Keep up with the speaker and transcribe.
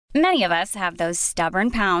Many of us have those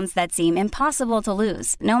stubborn pounds that seem impossible to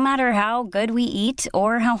lose, no matter how good we eat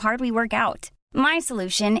or how hard we work out. My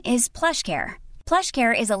solution is PlushCare.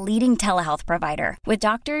 PlushCare is a leading telehealth provider with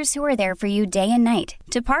doctors who are there for you day and night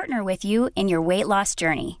to partner with you in your weight loss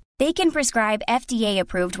journey. They can prescribe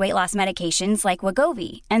FDA-approved weight loss medications like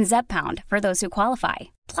Wegovy and Zepbound for those who qualify.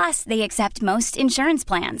 Plus, they accept most insurance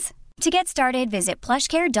plans. To get started, visit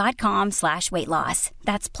plushcare.com/weightloss.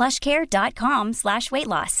 That's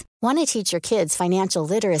plushcare.com/weightloss. Want to teach your kids financial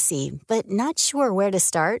literacy, but not sure where to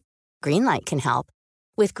start? Greenlight can help.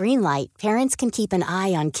 With Greenlight, parents can keep an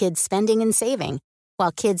eye on kids' spending and saving,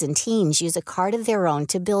 while kids and teens use a card of their own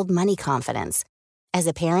to build money confidence. As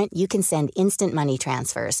a parent, you can send instant money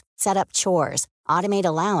transfers, set up chores, automate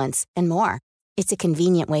allowance, and more. It's a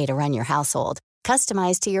convenient way to run your household,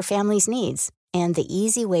 customized to your family's needs, and the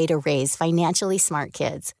easy way to raise financially smart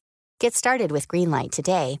kids. Get started with Greenlight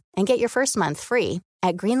today and get your first month free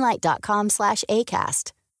at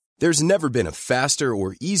greenlight.com/ACAST. There's never been a faster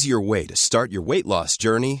or easier way to start your weight loss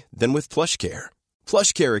journey than with PlushCare.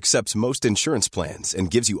 PlushCare accepts most insurance plans and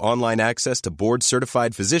gives you online access to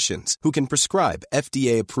board-certified physicians who can prescribe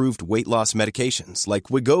FDA-approved weight loss medications like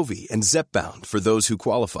Wegovy and Zepbound for those who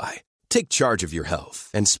qualify. Take charge of your health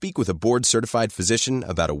and speak with a board-certified physician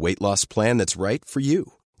about a weight loss plan that's right for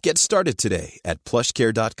you. Get started today at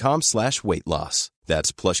plushcare.com/weightloss.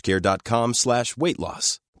 That's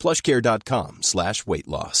plushcare.com/weightloss.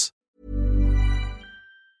 plushcare.com/weightloss.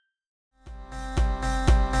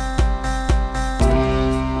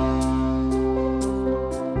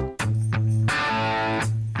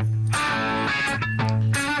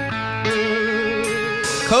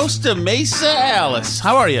 Costa Mesa, Alice.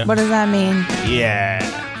 How are you? What does that mean? Yeah.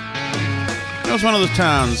 That was one of those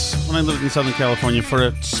towns when I lived in Southern California for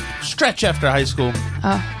a stretch after high school.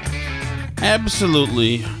 Oh.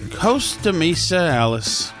 Absolutely. Costa Mesa,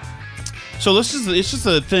 Alice. So it's just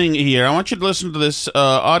the thing here. I want you to listen to this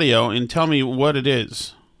audio and tell me what it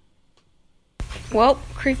is. Well,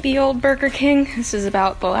 creepy old Burger King, this is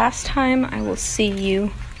about the last time I will see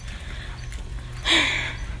you.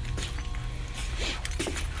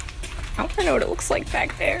 I want to know what it looks like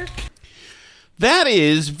back there. That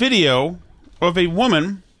is video of a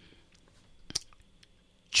woman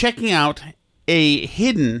checking out a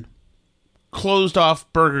hidden, closed-off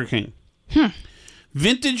Burger King.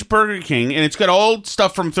 Vintage Burger King, and it's got old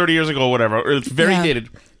stuff from 30 years ago or whatever, or it's very dated.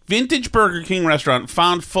 Vintage Burger King restaurant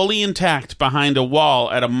found fully intact behind a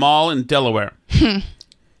wall at a mall in Delaware.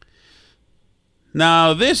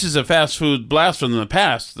 Now, this is a fast food blast from the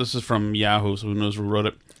past. This is from Yahoo, so who knows who wrote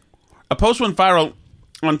it. A post went viral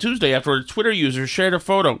on Tuesday after a Twitter user shared a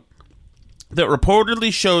photo that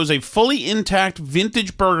reportedly shows a fully intact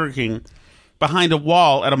vintage Burger King behind a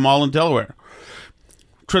wall at a mall in Delaware.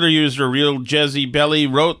 Twitter user Real Jezzy Belly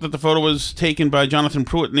wrote that the photo was taken by Jonathan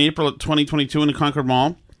Pruitt in April of 2022 in the Concord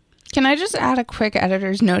Mall. Can I just add a quick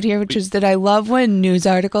editor's note here, which is that I love when news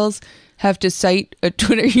articles have to cite a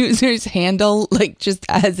Twitter user's handle, like just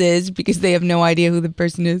as is, because they have no idea who the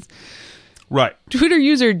person is. Right. Twitter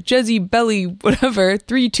user Jezzy Belly, whatever,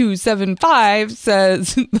 3275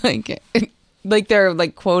 says, like they're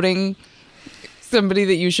like quoting somebody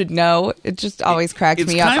that you should know. It just always cracks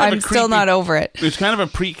me up. I'm still not over it. It's kind of a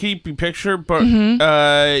creepy picture, but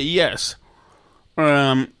yes.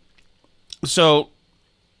 So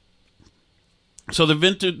the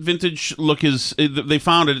vintage look is, they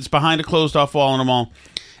found it. It's behind a closed off wall in a mall.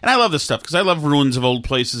 And I love this stuff because I love ruins of old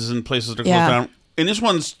places and places that are closed down. And this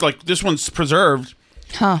one's preserved.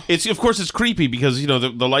 It's, of course, it's creepy because, you know,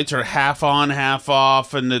 the lights are half on, half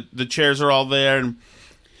off, and the chairs are all there, and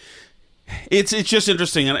it's just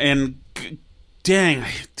interesting. And dang,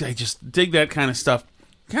 I just dig that kind of stuff.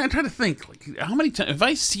 I'm trying to think, like, how many times have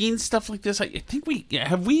I seen stuff like this? I think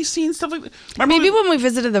have we seen stuff like this? Maybe when we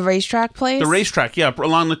visited the racetrack place. The racetrack, yeah,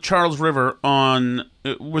 along the Charles River on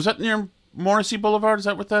was that near Morrissey Boulevard? Is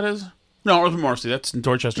that what that is? No, it wasn't Morrissey. That's in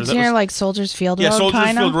Dorchester. It's near like Soldiers Field Road. Yeah,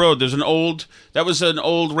 Soldiers Field Road. There's an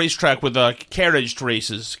old racetrack with carriage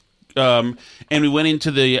races. And we went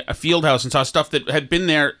into the field house and saw stuff that had been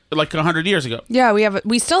there like 100 years ago. Yeah,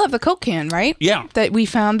 we still have the Coke can, right? Yeah, that we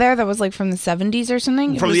found there. That was like from the 70s or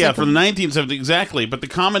something. From the 1970s, exactly. But the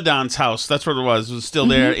commandant's house, that's what it was still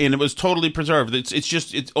there, and it was totally preserved.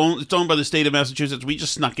 It's owned by the state of Massachusetts. We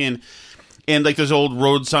just snuck in. And like there's old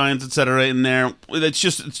road signs, etc. in there.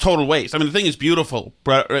 It's total waste. I mean, the thing is beautiful,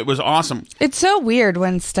 but it was awesome. It's so weird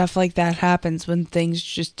when stuff like that happens, when things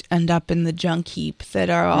just end up in the junk heap that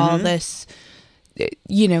are all this,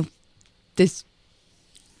 you know, this.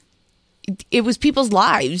 It was people's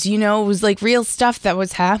lives, you know. It was like real stuff that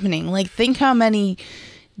was happening. Like, think how many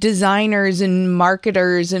designers and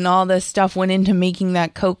marketers and all this stuff went into making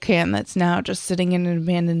that Coke can that's now just sitting in an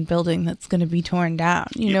abandoned building that's going to be torn down.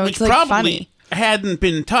 You know, which it's like probably funny. Hadn't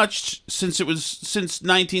been touched since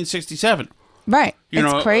 1967. Right.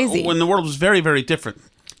 It's crazy. When the world was very, very different.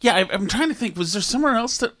 Yeah, I'm trying to think. Was there somewhere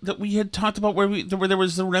else that we had talked about where there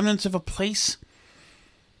was the remnants of a place?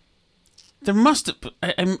 There must have.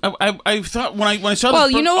 I thought when I saw. Well,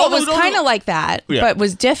 you know what was kind of like that, but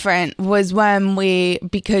was different was when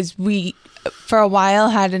because we for a while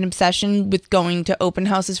had an obsession with going to open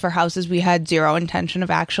houses for houses we had zero intention of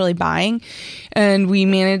actually buying, and we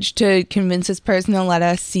managed to convince this person to let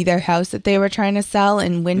us see their house that they were trying to sell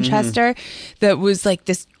in Winchester. That was like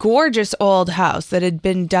this gorgeous old house that had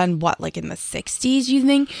been done like in the 60s, you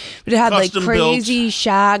think, but it had Custom like crazy built.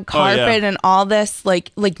 shag carpet and all this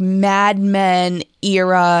like Mad Men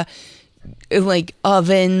era like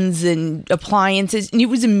ovens and appliances, and it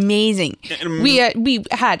was amazing. We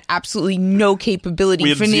had absolutely no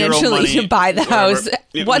capability financially to buy the house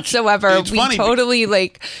whatsoever. We totally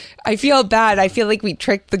I feel bad. I feel like we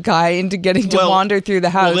tricked the guy into getting to wander through the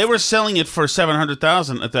house. Well, they were selling it for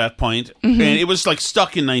 $700,000 at that point, and it was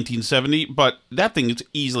stuck in 1970. But that thing is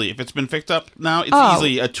easily, if it's been fixed up now, it's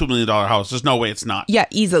easily a $2 million house. There's no way it's not. Yeah,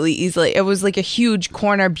 easily. It was like a huge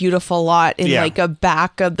corner, beautiful lot in like a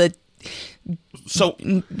back of the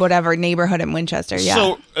whatever neighborhood in Winchester. Yeah.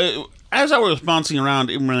 So as I was bouncing around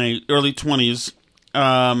in my early 20s,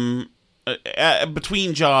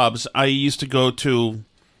 between jobs, I used to go to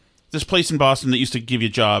this place in Boston that used to give you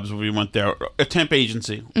jobs when we went there, a temp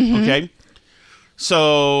agency. Okay.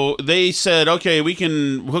 So they said, okay, we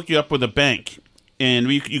can hook you up with a bank,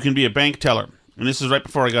 and you can be a bank teller. And this is right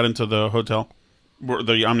before I got into the hotel,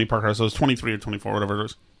 the Omni Park House. I was 23 or 24, whatever it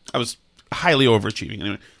was. I was highly overachieving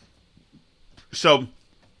anyway. So,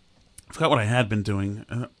 I forgot what I had been doing.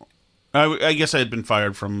 I guess I had been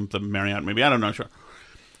fired from the Marriott, maybe. I don't know, sure.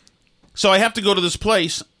 So I have to go to this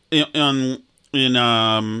place in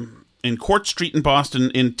Court Street in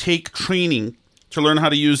Boston and take training to learn how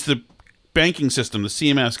to use the banking system, the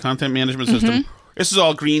CMS, content management system. This is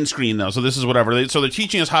all green screen, though, so this is whatever. So they're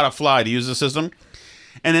teaching us how to fly to use the system.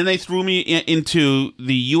 And then they threw me into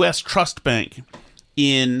the U.S. Trust Bank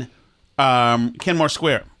in Kenmore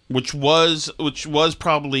Square, which was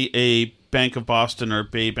probably a Bank of Boston or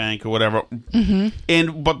Bay Bank or whatever.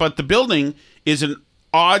 And but the building is an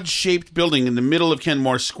odd-shaped building in the middle of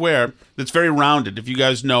Kenmore Square that's very rounded. If you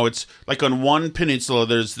guys know, it's like on one peninsula,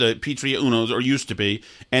 there's the Pizzeria Uno's, or used to be,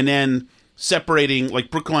 and then separating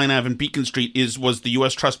like Brookline Ave and Beacon Street was the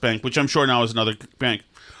U.S. Trust Bank, which I'm sure now is another bank.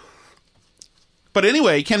 But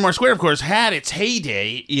anyway, Kenmore Square, of course, had its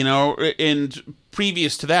heyday, and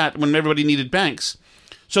previous to that, when everybody needed banks.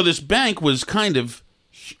 So this bank was kind of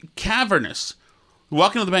cavernous. You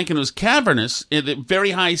walk into the bank and it was cavernous,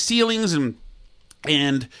 very high ceilings, and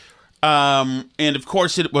of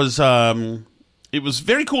course it was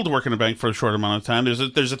very cool to work in a bank for a short amount of time.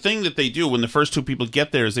 There's a thing that they do when the first two people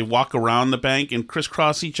get there is they walk around the bank and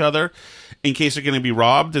crisscross each other in case they're going to be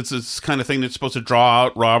robbed. It's this kind of thing that's supposed to draw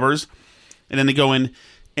out robbers, and then they go in.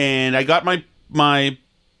 And I got my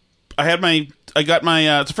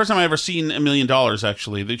it's the first time I ever seen $1 million,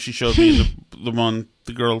 actually, that she showed me.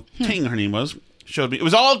 the girl, Ting, her name was, showed me. It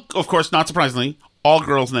was all, of course, not surprisingly, all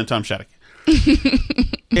girls and then Tom Shattuck.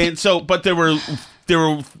 And so, but there were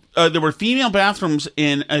female bathrooms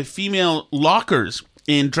and female lockers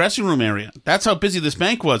in dressing room area. That's how busy this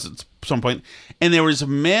bank was at some point. And there was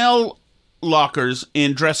male lockers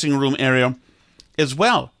in dressing room area as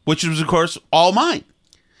well, which was, of course, all mine.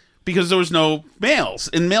 Because there was no males,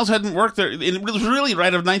 and males hadn't worked there. And it was really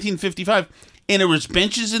right of 1955, and there was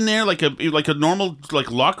benches in there, like a normal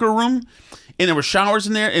locker room, and there were showers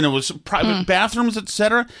in there, and there was private bathrooms,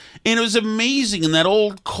 etc. And it was amazing in that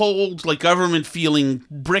old, cold, government feeling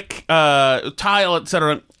brick tile,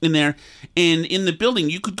 etc. in there. And in the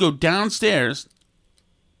building, you could go downstairs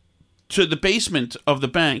to the basement of the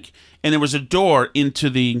bank, and there was a door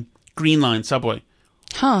into the Green Line subway.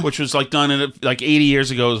 Which was done 80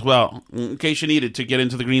 years ago as well, in case you needed to get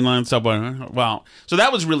into the Green Line subway. Wow. So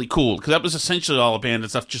that was really cool, because that was essentially all abandoned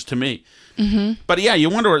stuff just to me. But yeah, you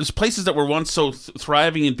wonder, there's places that were once so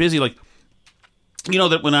thriving and busy, that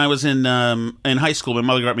when I was in high school, my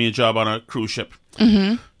mother got me a job on a cruise ship,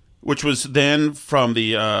 which was then from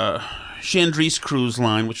the Chandris cruise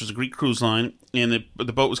line, which was a Greek cruise line, and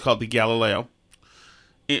the boat was called the Galileo.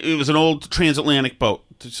 It was an old transatlantic boat.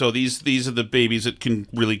 So these are the babies that can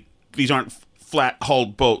really... These aren't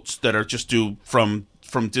flat-hulled boats that are just due from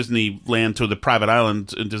Disneyland to the private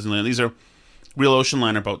island in Disneyland. These are real ocean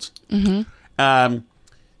liner boats.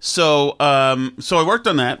 So I worked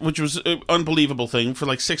on that, which was an unbelievable thing for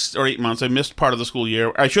like 6 or 8 months. I missed part of the school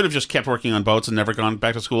year. I should have just kept working on boats and never gone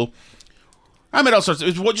back to school. I met all sorts.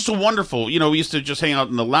 It was just a wonderful. We used to just hang out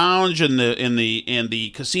in the lounge and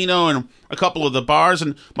the casino and a couple of the bars.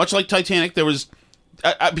 And much like Titanic, there was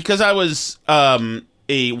because I was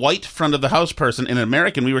a white front of the house person and an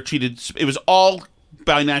American. We were treated. It was all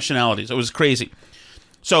by nationalities. It was crazy.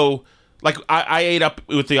 So. Like I ate up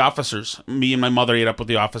with the officers. Me and my mother ate up with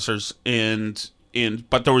the officers,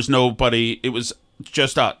 but there was nobody. It was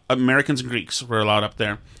just Americans and Greeks were allowed up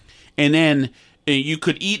there, and then you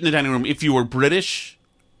could eat in the dining room if you were British.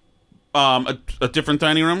 A different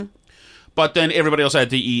dining room, but then everybody else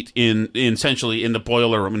had to eat essentially in the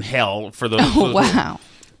boiler room in hell for the. Oh wow!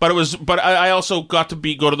 But I also got to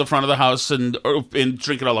go to the front of the house and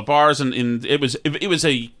drink at all the bars, and it was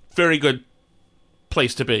a very good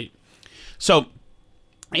place to be. So,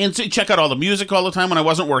 and to check out all the music all the time when I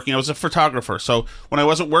wasn't working. I was a photographer. So when I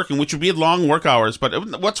wasn't working, which would be long work hours,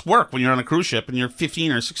 but what's work when you're on a cruise ship and you're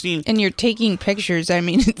 15 or 16? And you're taking pictures. I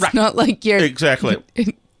mean, it's not like you're... Exactly.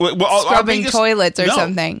 Scrubbing toilets or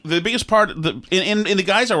something. The biggest part, in the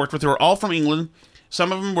guys I worked with, they were all from England.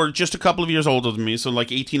 Some of them were just a couple of years older than me, so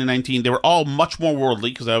like 18 and 19. They were all much more worldly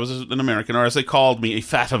because I was an American, or as they called me, a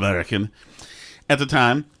fat American at the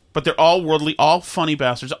time. But they're all worldly, all funny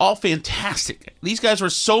bastards, all fantastic. These guys were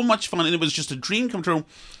so much fun, and it was just a dream come true.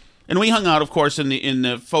 And we hung out, of course, in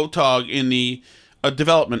the photog, in the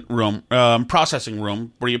development room, processing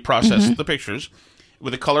room, where you process the pictures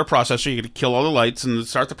with a color processor. You could kill all the lights and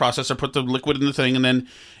start the processor, put the liquid in the thing, and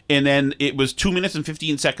then it was 2 minutes and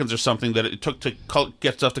 15 seconds or something that it took to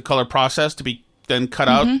get stuff to color process to be then cut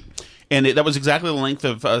out. And that was exactly the length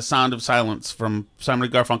of Sound of Silence from Simon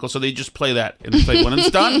 & Garfunkel. So they just play that. And it's like, when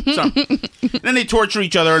it's done, it's done. And then they torture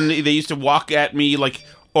each other, and they used to walk at me,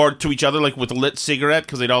 or to each other, with a lit cigarette,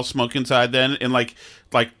 because they'd all smoke inside then, and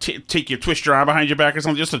twist your arm behind your back or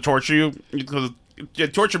something just to torture you.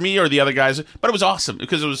 Torture me or the other guys. But it was awesome,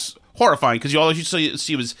 because it was horrifying, because all you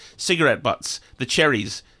see was cigarette butts, the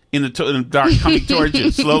cherries, in the dark coming towards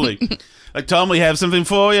you, slowly. Like, Tom, we have something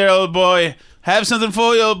for you, old boy. Have something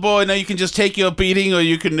for you, old boy. Now you can just take your beating, or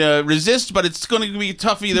you can resist, but it's going to be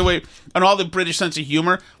tough either way. And all the British sense of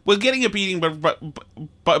humor. We're getting a beating,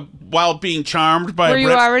 but while being charmed by. Were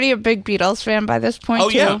you already a big Beatles fan by this point?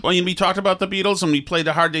 Oh too? Yeah. Well, we talked about the Beatles, and we played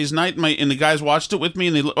A Hard Day's Night, and the guys watched it with me,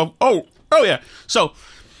 and they oh yeah. So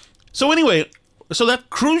anyway, so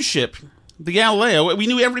that cruise ship, the Galileo, we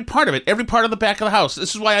knew every part of it, every part of the back of the house.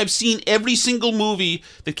 This is why I've seen every single movie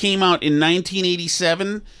that came out in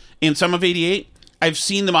 1987. In some of 88, I've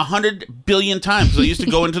seen them 100 billion times. I used to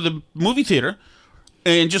go into the movie theater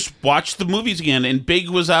and just watch the movies again. And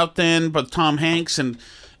Big was out then, but Tom Hanks, and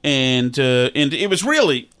it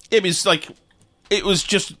was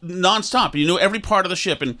just nonstop. You knew every part of the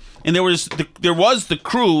ship, and there was the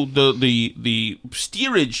crew, the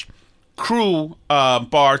steerage crew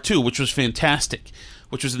bar too, which was fantastic,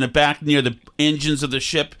 which was in the back near the engines of the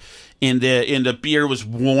ship. And the beer was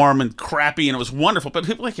warm and crappy, and it was wonderful. But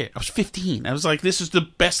I was 15. I was like, this is the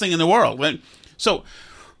best thing in the world. So,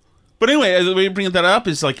 but anyway, the way you bring that up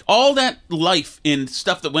is all that life and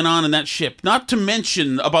stuff that went on in that ship. Not to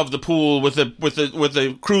mention above the pool with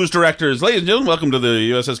the cruise directors, ladies and gentlemen, welcome to the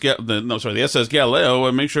the SS Galileo.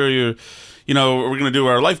 And make sure we're going to do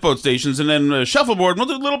our lifeboat stations, and then shuffleboard. We'll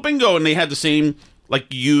do a little bingo, and they had the same.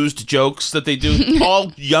 Used jokes that they do.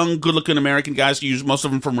 All young, good-looking American guys, most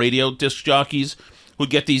of them from radio disc jockeys, would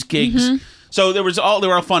get these gigs. So they were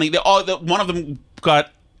all funny. One of them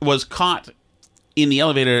was caught in the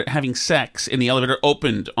elevator having sex, and the elevator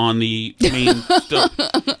opened on the main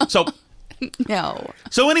So no.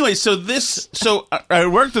 So anyway, I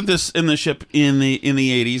worked at this in the ship in the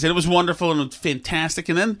 80s, and it was wonderful and it was fantastic.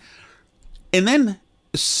 And then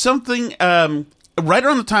something right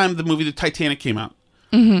around the time the movie The Titanic came out.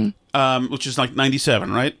 Which is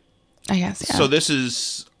 97, right? I guess, yeah. So this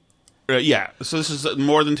is, so this is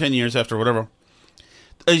more than 10 years after, whatever.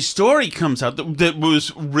 A story comes out that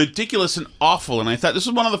was ridiculous and awful, and I thought, this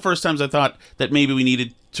was one of the first times I thought that maybe we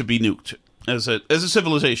needed to be nuked as a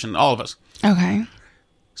civilization, all of us. Okay.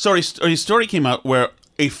 So a story came out where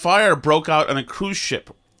a fire broke out on a cruise ship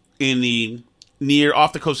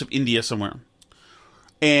off the coast of India somewhere.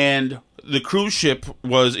 And the cruise ship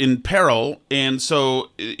was in peril, and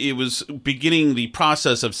so it was beginning the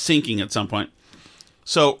process of sinking at some point.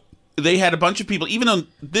 So they had a bunch of people, even though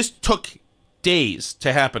this took days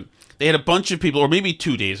to happen, they had a bunch of people, or maybe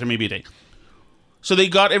 2 days, or maybe a day. So they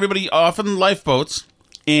got everybody off in lifeboats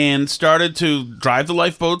and started to drive the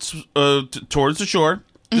lifeboats towards the shore.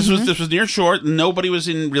 This was near shore. Nobody was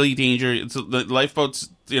in really danger. The lifeboats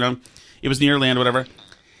it was near land, whatever.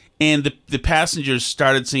 And the passengers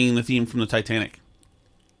started singing the theme from the Titanic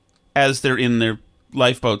as they're in their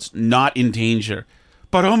lifeboats, not in danger.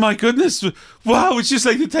 But oh my goodness, wow, it's just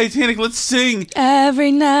like the Titanic. Let's sing.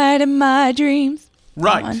 Every night in my dreams.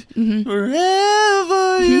 Right. Mm-hmm.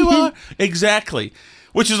 Wherever you are. Exactly.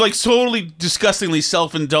 Which is like totally disgustingly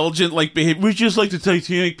self-indulgent like behavior. We're just like the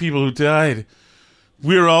Titanic people who died.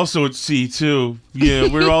 We're also at sea too.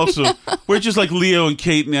 Yeah, we're just like Leo and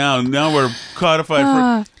Kate now. Now we're codified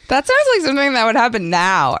for... That sounds like something that would happen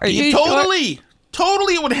now. Are you Totally. Sure?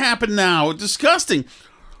 Totally it would happen now. Disgusting.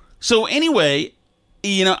 So anyway,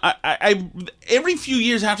 I every few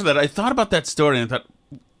years after that, I thought about that story and I thought,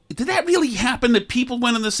 did that really happen that people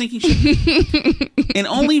went in the sinking ship? And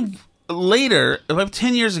only later, about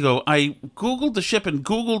 10 years ago, I Googled the ship and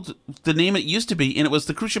Googled the name it used to be, and it was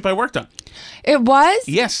the cruise ship I worked on. It was?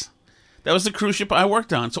 Yes. That was the cruise ship I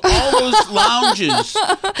worked on. So all those lounges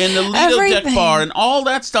and the Lido Deck Bar and all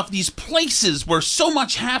that stuff, these places where so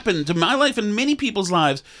much happened to my life and many people's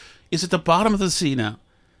lives, is at the bottom of the sea now.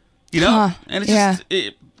 And it's just,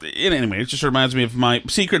 anyway, it just reminds me of my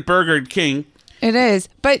secret Burger King. It is.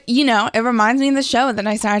 But, it reminds me of the show that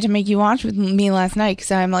I started to make you watch with me last night because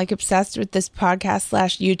I'm, obsessed with this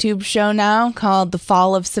podcast/YouTube show now called The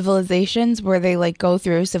Fall of Civilizations, where they, go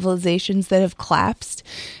through civilizations that have collapsed.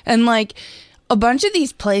 And, a bunch of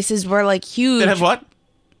these places were, huge. That have what?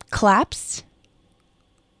 Collapsed?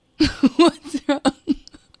 What's wrong?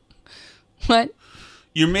 What?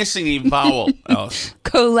 You're missing a vowel, Alice.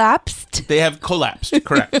 Collapsed? They have collapsed,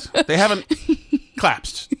 correct. They haven't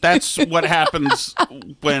collapsed. That's what happens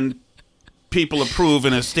when people approve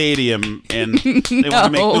in a stadium and they want to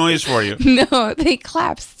make noise for you. No, they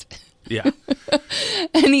collapsed. Yeah.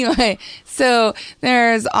 Anyway, so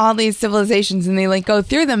there's all these civilizations and they go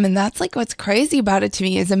through them, and that's what's crazy about it to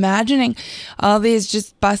me is imagining all these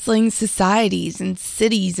just bustling societies and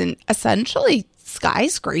cities and essentially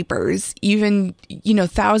skyscrapers, even,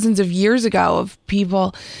 thousands of years ago, of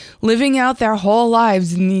people living out their whole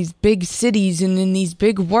lives in these big cities and in these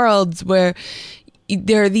big worlds where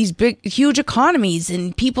there are these big, huge economies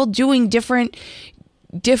and people doing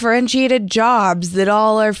differentiated jobs that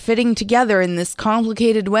all are fitting together in this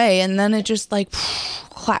complicated way. And then it just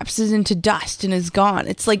collapses into dust and is gone.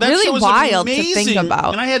 It's that really wild to think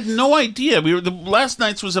about. And I had no idea. The last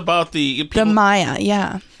night's was about the Maya,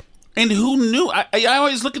 yeah. And who knew? I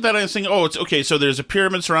always look at that and I think, oh, it's okay, so there's a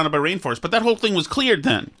pyramid surrounded by rainforest. But that whole thing was cleared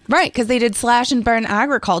then. Right, because they did slash and burn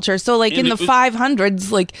agriculture. So, in the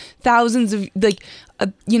 500s, thousands of,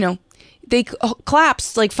 they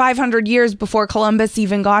collapsed 500 years before Columbus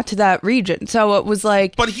even got to that region. So it was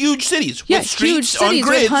But huge cities with streets huge cities on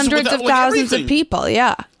grids with hundreds of thousands of people,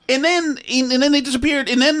 yeah. And then they disappeared.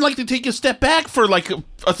 And then, they take a step back for,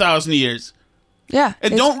 1,000 years. Yeah.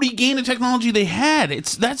 And don't regain the technology they had.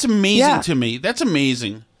 That's amazing to me. That's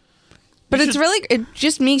amazing. But it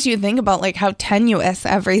just makes you think about how tenuous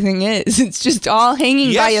everything is. It's just all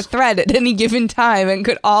hanging by a thread at any given time and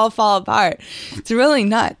could all fall apart. It's really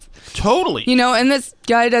nuts. Totally. And this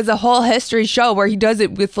guy does a whole history show where he does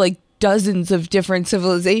it with dozens of different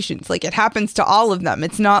civilizations. It happens to all of them.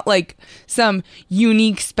 It's not some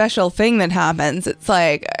unique special thing that happens. It's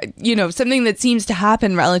something that seems to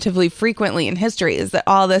happen relatively frequently in history is that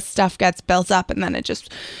all this stuff gets built up and then it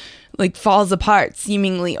just falls apart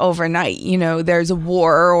seemingly overnight. There's a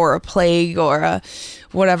war or a plague or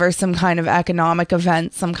some kind of economic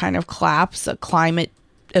event, some kind of collapse, a climate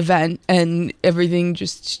event, and everything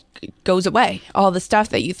just goes away. All the stuff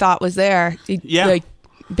that you thought was there,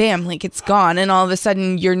 bam, it's gone, and all of a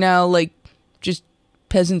sudden you're now just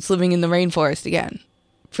peasants living in the rainforest again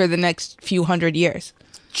for the next few hundred years.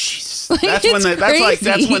 Jeez, that's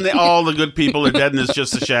when all the good people are dead, and it's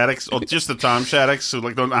just the Shaddocks, or just the Tom Shaddocks who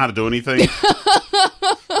don't know how to do anything.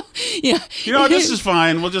 Yeah, this is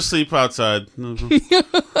fine. We'll just sleep outside. People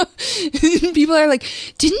are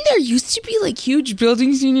didn't there used to be huge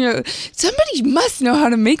buildings? Somebody must know how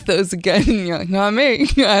to make those again. And you're not me.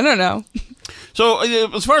 I don't know. So,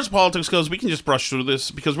 as far as politics goes, we can just brush through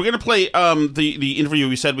this because we're going to play the interview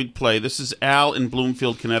we said we'd play. This is Al in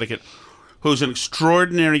Bloomfield, Connecticut, who's an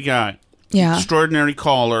extraordinary guy, extraordinary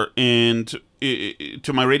caller, and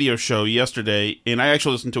to my radio show yesterday, and I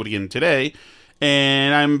actually listened to it again today,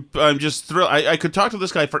 and I'm just thrilled. I could talk to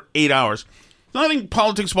this guy for 8 hours. I think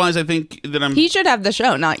politics-wise, I think that He should have the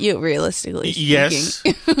show, not you, realistically speaking. Yes.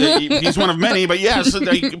 He's one of many, but yes,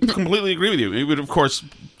 I completely agree with you. He would, of course,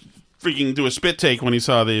 freaking do a spit take when he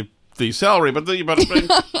saw the salary, but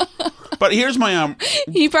here's my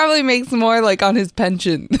he probably makes more on his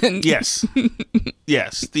pension than yes.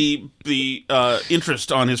 Yes, the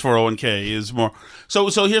interest on his 401k is more. So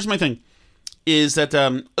here's my thing: is that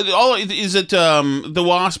the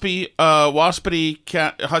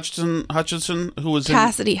Hutchinson who was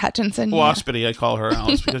Cassidy Hutchinson? Waspity, I call her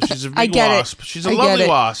Alice because she's a big wasp. She's a lovely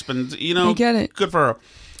wasp, and I get it. Good for her.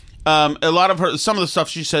 A lot of some of the stuff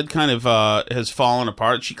she said kind of has fallen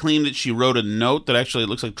apart. She claimed that she wrote a note that actually it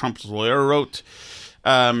looks like Trump's lawyer wrote.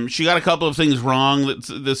 She got a couple of things wrong.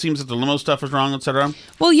 That seems that the limo stuff is wrong, etc.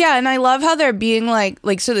 Well, yeah, and I love how they're being like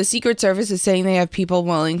so the Secret Service is saying they have people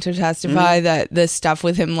willing to testify that the stuff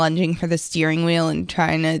with him lunging for the steering wheel and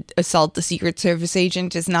trying to assault the Secret Service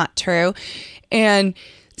agent is not true. And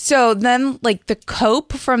so then, like, the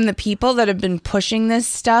cope from the people that have been pushing this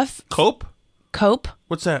stuff. Cope?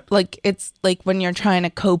 What's that? Like, it's like when you're trying to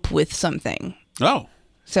cope with something. Oh.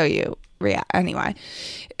 So you react. Anyway,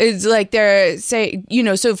 it's like they're saying,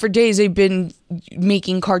 so for days they've been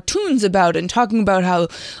making cartoons about it and talking about how,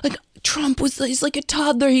 like, Trump he's like a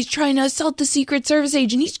toddler. He's trying to assault the Secret Service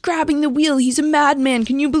agent. He's grabbing the wheel. He's a madman.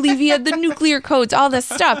 Can you believe he had the nuclear codes? All this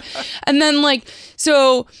stuff. And then, like,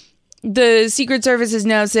 so the Secret Service is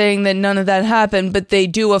now saying that none of that happened, but they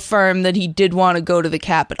do affirm that he did want to go to the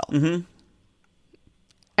Capitol. Mm-hmm.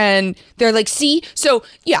 And they're like, see? So,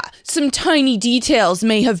 yeah, some tiny details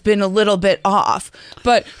may have been a little bit off,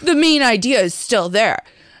 but the main idea is still there.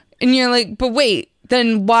 And you're like, but wait,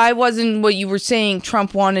 then why wasn't what you were saying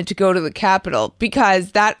Trump wanted to go to the Capitol?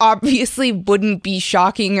 Because that obviously wouldn't be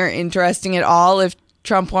shocking or interesting at all if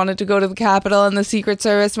Trump wanted to go to the Capitol and the Secret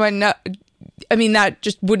Service went, no. I mean, that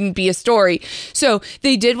just wouldn't be a story. So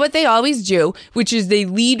they did what they always do, which is they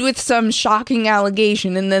lead with some shocking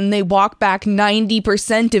allegation and then they walk back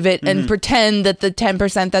 90% of it and pretend that the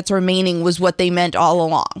 10% that's remaining was what they meant all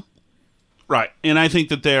along. Right. And I think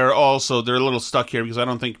that they're a little stuck here because I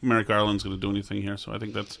don't think Merrick Garland's going to do anything here. So I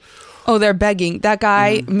think that's... Oh, they're begging. That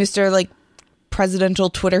guy, Mr. like presidential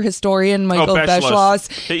Twitter historian Michael Beschloss.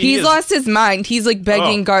 He's lost his mind. He's like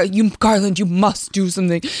begging Garland, you must do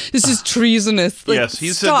something. This is treasonous. Like, yes,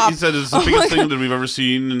 he said it's the biggest thing that we've ever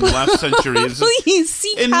seen in the last century. Please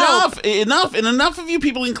seek help. Enough of you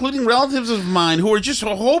people, including relatives of mine, who are just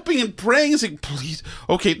hoping and praying and saying, please,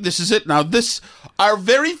 okay, this is it now. Our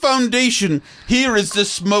very foundation here is the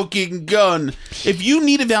smoking gun. If you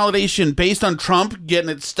need a validation based on Trump getting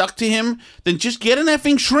it stuck to him, then just get an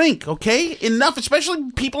effing shrink, okay? Enough,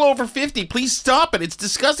 especially people over 50. Please stop it. It's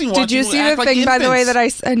disgusting watching. Did you see the thing, by the way, that I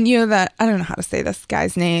sent you that, I don't know how to say this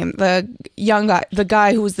guy's name, the young guy, the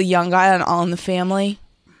guy who was the young guy on All in the Family?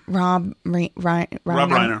 Rob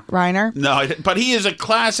Reiner? No, but he is a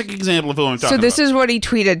classic example of who I'm talking about. So this is what he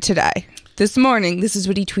tweeted today. This morning, this is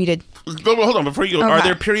what he tweeted. Hold on, before you go, Are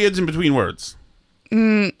there periods in between words?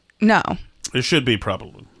 No. There should be,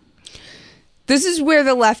 probably. This is where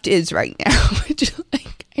the left is right now.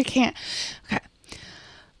 I can't. Okay.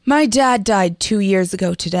 My dad died 2 years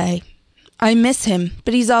ago today. I miss him,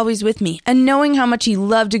 but he's always with me. And knowing how much he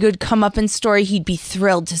loved a good comeuppance story, he'd be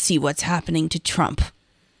thrilled to see what's happening to Trump.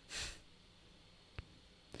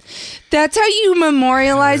 That's how you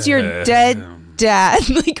memorialize your dead dad.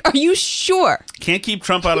 Like, are you sure? Can't keep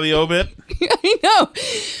Trump out of the obit. I know.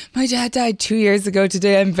 My dad died 2 years ago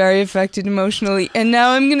today. I'm very affected emotionally. And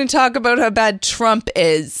now I'm going to talk about how bad Trump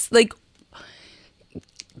is. Like,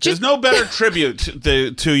 there's no better tribute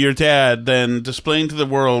to your dad than displaying to the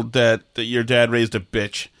world that your dad raised a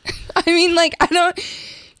bitch. I mean, like,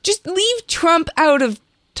 just leave Trump out of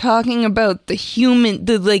talking about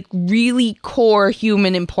the like really core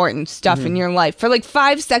human important stuff in your life for like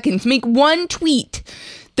 5 seconds. Make one tweet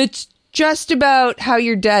that's just about how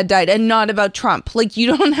your dad died and not about Trump. Like, you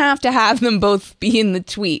don't have to have them both be in the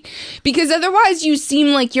tweet because otherwise you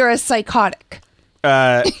seem like you're a psychotic.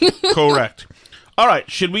 Correct. All right,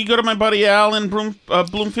 should we go to my buddy Al in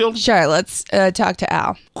Bloomfield? Sure, let's talk to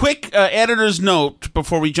Al. Quick editor's note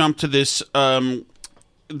before we jump to this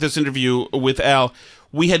this interview with Al.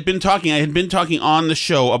 I had been talking on the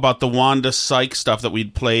show about the Wanda Sykes stuff that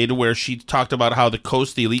we'd played, where she talked about how the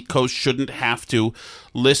elite coast shouldn't have to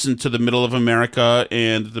listen to the middle of America,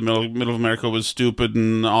 and the middle of America was stupid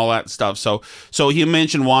and all that stuff. So he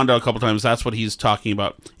mentioned Wanda a couple times. That's what he's talking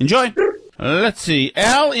about. Enjoy. Let's see.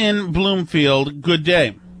 Al in Bloomfield, good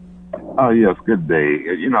day. Oh, yes, good day.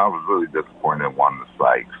 I was really disappointed in Wanda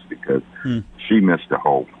Sykes because she missed the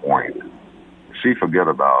whole point. She forgot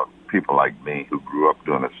about people like me who grew up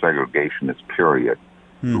during a segregationist period,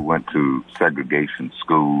 who went to segregation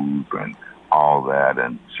schools and all that,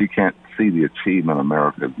 and she can't see the achievement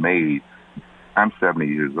America's made. I'm 70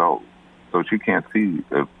 years old, so she can't see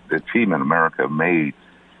the achievement America made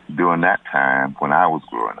during that time when I was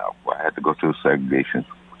growing up. I had to go to a segregation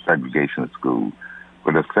segregation of schools,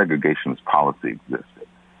 but a segregationist policy existed.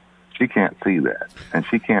 She can't see that, and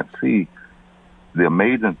she can't see the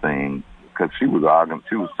amazing thing because she was arguing.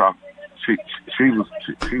 She was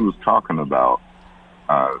talking about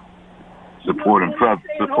supporting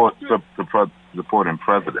president.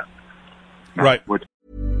 Now, right.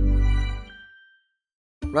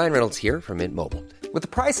 Ryan Reynolds here from Mint Mobile. With the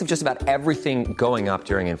price of just about everything going up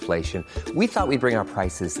during inflation, we thought we'd bring our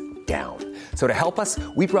prices down. So to help us,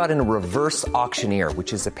 we brought in a reverse auctioneer,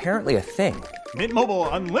 which is apparently a thing. Mint Mobile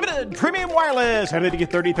Unlimited Premium Wireless. How to get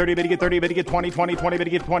 30, 30, bit to get 30, bit to get 20, 20, 20, bit to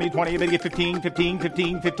get 20, 20, bit to get 15, 15,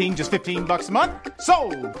 15, 15, just $15 a month?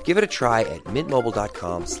 Sold! Give it a try at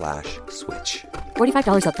mintmobile.com/switch.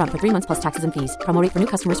 $45 up front for 3 months plus taxes and fees. Promo rate for new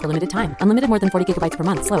customers for limited time. Unlimited more than 40 gigabytes per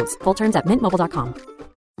month. Slows full terms at mintmobile.com.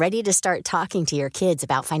 Ready to start talking to your kids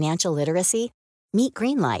about financial literacy? Meet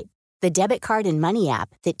Greenlight, the debit card and money app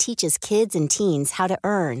that teaches kids and teens how to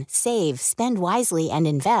earn, save, spend wisely, and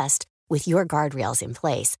invest with your guardrails in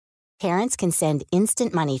place. Parents can send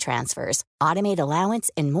instant money transfers, automate allowance,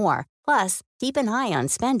 and more. Plus, keep an eye on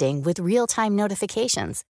spending with real-time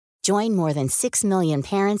notifications. Join more than 6 million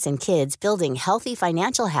parents and kids building healthy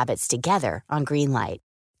financial habits together on Greenlight.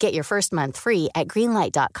 Get your first month free at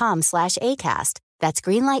greenlight.com/ACAST. That's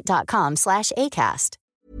greenlight.com/ACAST.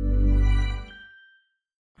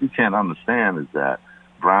 You can't understand is that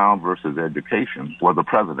Brown versus education was the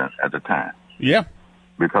president at the time. Yeah.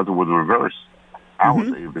 Because it was reversed. I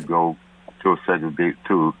was able to go to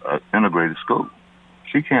integrated school.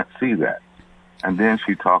 She can't see that. And then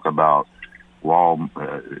she talked about in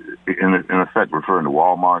effect referring to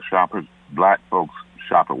Walmart shoppers. Black folks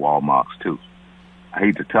shop at Walmarts too. I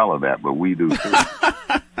hate to tell her that, but we do too.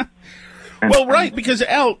 Well, right, because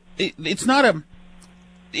Al, it's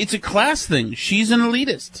a class thing. She's an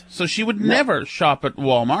elitist, so she would never shop at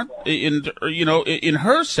Walmart. In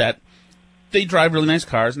her set, they drive really nice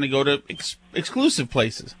cars and they go to exclusive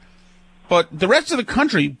places. But the rest of the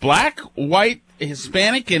country, black, white,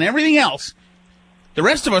 Hispanic, and everything else, the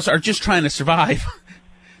rest of us are just trying to survive.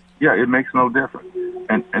 Yeah, it makes no difference.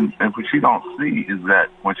 And what she don't see is that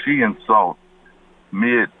when she insults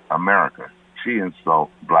mid-America, she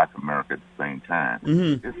insults Black America at the same time.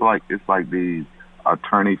 Mm-hmm. It's like these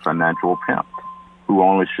attorney financial pimps who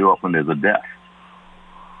only show up when there's a death,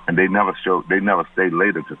 and they never stay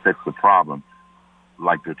later to fix the problem,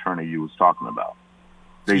 like the attorney you was talking about.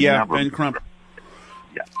 Ben Crump.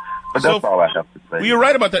 Yeah, but that's all I have to say. Well, you're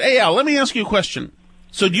right about that. Hey, Al, let me ask you a question.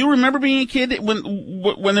 So, do you remember being a kid when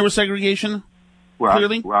there was segregation?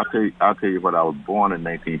 Clearly, I'll tell you what. I was born in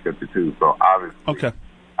 1952, so obviously, okay.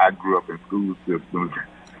 I grew up in school systems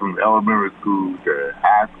from elementary school to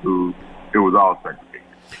high school. It was all segregated.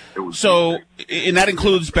 And that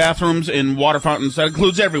includes bathrooms and water fountains. That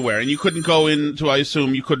includes everywhere. And you couldn't go into, I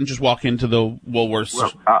assume, you couldn't just walk into the Woolworths.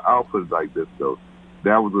 Well, I'll put it like this, though.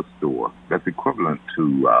 There was a store that's equivalent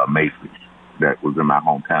to Macy's that was in my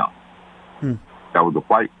hometown. That was a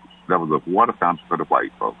water fountain for the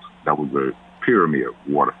white folks. That was a pyramid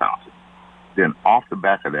water fountain. Then off the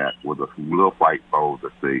back of that was a little white bowl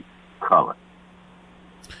that said color.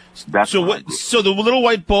 So the little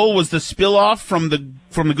white bowl was the spill off from the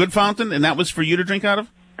good fountain, and that was for you to drink out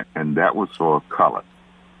of? And that was for color.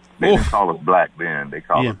 They didn't call us black then; they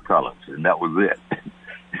called us colors, and that was it.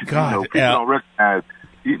 God, people don't recognize.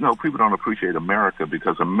 People don't appreciate America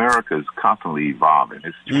because America is constantly evolving.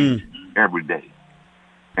 It's changing every day,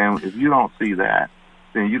 and if you don't see that,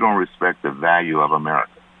 then you don't respect the value of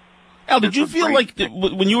America. Al, did you feel like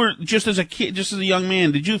when you were just as a kid, just as a young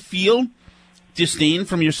man, did you feel disdain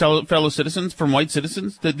from your fellow citizens, from white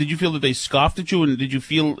citizens? Did you feel that they scoffed at you, and did you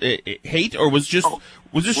feel hate, or was this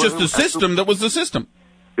just the system that was the system?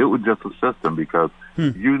 It was just a system because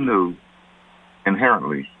you knew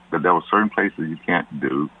inherently that there were certain places you can't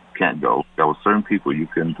go. There were certain people you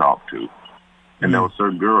couldn't talk to, and there were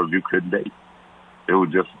certain girls you couldn't date. It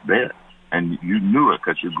was just there, and you knew it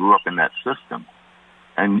because you grew up in that system.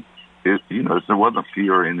 And there wasn't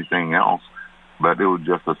fear or anything else, but it was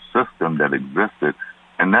just a system that existed.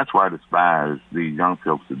 And that's why I despise these young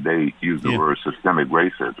folks today use the word systemic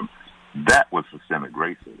racism. That was systemic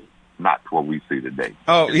racism, not what we see today.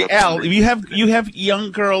 Oh, Al, you have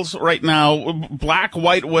young girls right now, black,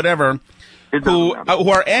 white, whatever, who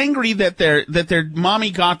are angry that their mommy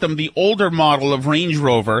got them the older model of Range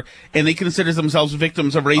Rover, and they consider themselves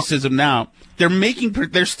victims of racism now.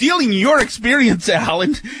 They're stealing your experience, Al,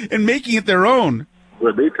 and making it their own.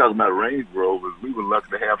 Well, they talking about Range Rovers. We were lucky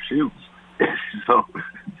to have shoes. So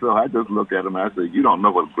I just look at them and I say, you don't know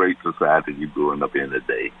what great society you're growing up in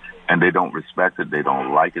today. And they don't respect it. They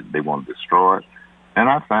don't like it. They want to destroy it. And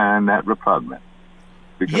I find that repugnant.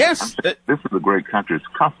 Because yes. This is a great country. It's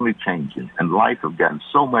constantly changing, and life has gotten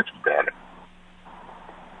so much better.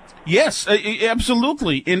 Yes,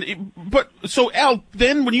 absolutely. But so, Al,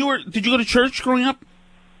 then did you go to church growing up?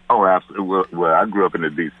 Oh, absolutely. Well, I grew up in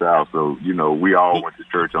the Deep South, so, we all went to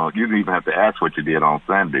church you didn't even have to ask what you did on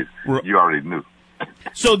Sundays. You already knew.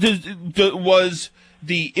 So was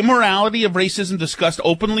the immorality of racism discussed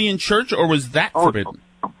openly in church, or was that forbidden?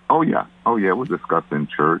 Oh, yeah. It was discussed in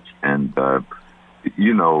church, and,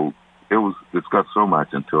 it was discussed so much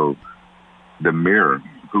until the mayor,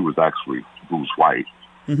 who was white,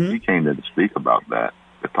 he came there to speak about that,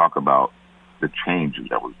 to talk about the changes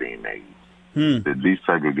that was being made, the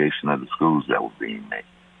desegregation of the schools that was being made.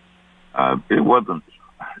 It wasn't,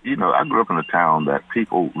 I grew up in a town that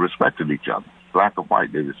people respected each other. Black or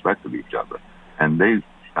white, they respected each other. And a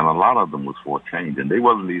lot of them was for change. And they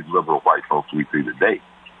wasn't these liberal white folks we see today.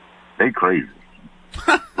 They crazy.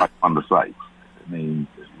 Like Wanda Sykes. I mean,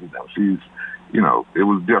 it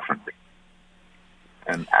was different.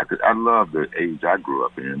 And I love the age I grew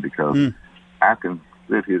up in because I can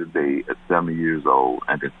sit here today at 70 years old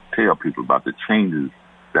and can tell people about the changes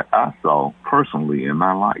that I saw personally in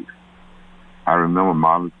my life. I remember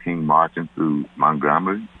Martin Luther King marching through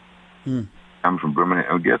Montgomery. I'm from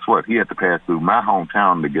Birmingham. And guess what? He had to pass through my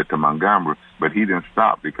hometown to get to Montgomery, but he didn't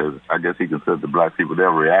stop because I guess he considered the black people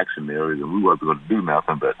their reactionaries and we wasn't going to do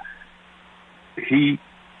nothing. But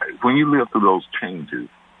when you live through those changes,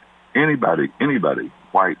 anybody,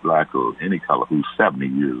 white, black, or any color who's 70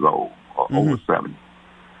 years old or over 70,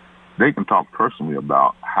 they can talk personally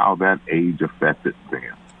about how that age affected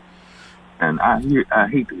them. And I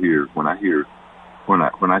hate to hear when I hear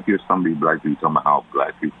some of these black people talking about how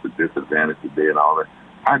black people are disadvantaged today and all that.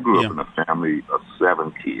 I grew up in a family of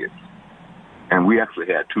 7 kids, and we actually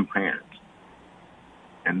had 2 parents.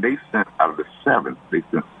 And they sent, out of the 7, they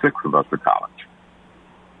sent 6 of us to college.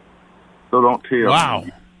 So don't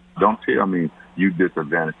tell me you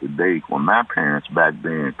disadvantaged today when my parents back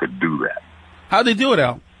then could do that. How'd they do it,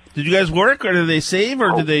 Al? Did you guys work, or did they save,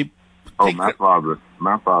 or did they? My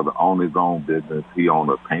father owned his own business. He owned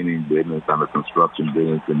a painting business and a construction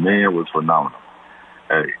business. The man was phenomenal.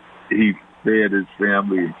 He fed his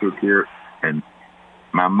family and took care. And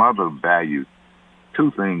my mother valued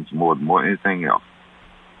 2 things more than anything else: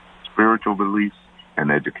 spiritual beliefs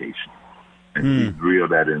and education. And she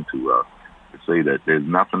drilled that into us to say that there's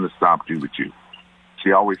nothing to stop you but you.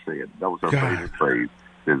 She always said that was her favorite phrase.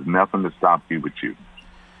 There's nothing to stop you but you.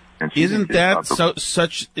 Isn't that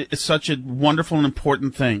such a wonderful and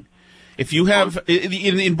important thing? If you have,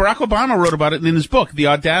 in Barack Obama wrote about it in his book, The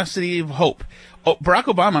Audacity of Hope. Barack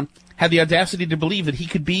Obama had the audacity to believe that he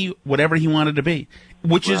could be whatever he wanted to be,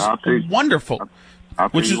 which is wonderful. I'll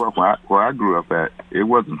tell you what, where I grew up at, it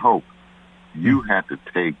wasn't hope. You had to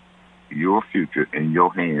take your future in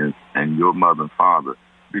your hands and your mother and father.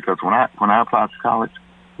 Because when I applied to college,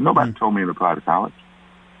 nobody told me to apply to college.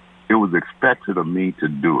 It was expected of me to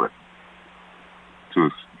do it, to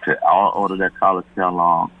order that college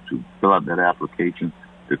catalog, to fill out that application,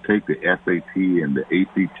 to take the SAT and the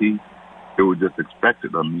ACT. It was just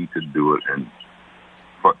expected of me to do it. And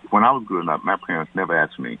when I was growing up, my parents never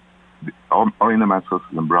asked me, or any of my sisters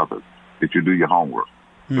and brothers, did you do your homework?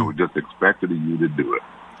 It was just expected of you to do it.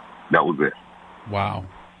 That was it. Wow.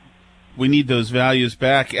 We need those values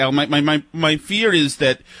back. Al, my fear is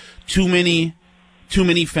that too many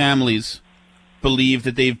families believe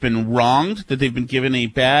that they've been wronged, that they've been given a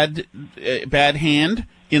bad hand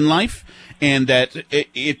in life, and that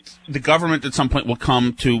the government at some point will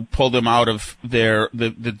come to pull them out of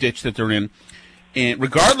the ditch that they're in. And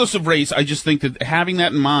regardless of race, I just think that having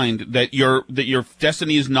that in mind, that your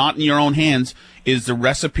destiny is not in your own hands, is the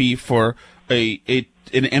recipe for an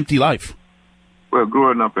empty life. Well,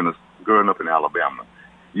 growing up in Alabama,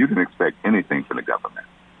 you didn't expect anything from the government.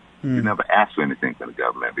 You never asked for anything from the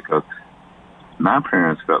government because my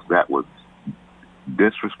parents felt that was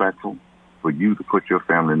disrespectful for you to put your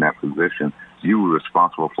family in that position. You were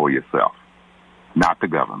responsible for yourself, not the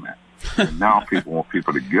government. And now people want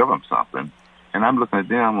people to give them something. And I'm looking at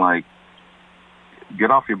them like,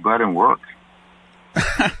 get off your butt and work.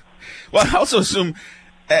 Well, I also assume,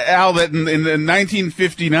 Al, that in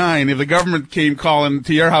 1959, if the government came calling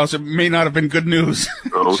to your house, it may not have been good news.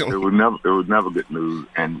 It was never good news.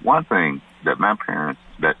 And one thing that my parents,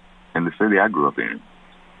 that in the city I grew up in,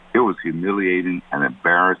 it was humiliating and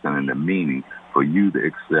embarrassing and demeaning for you to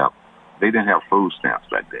accept. They didn't have food stamps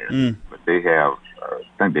back then, but they have, I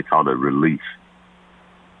think they called it relief.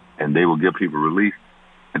 And they would give people relief.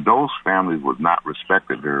 And those families were not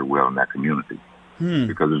respected very well in that community.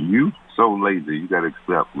 Because if you so lazy, you got to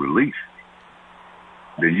accept relief,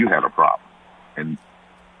 then you had a problem. And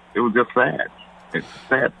it was just sad. It's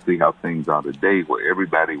sad to see how things are today, where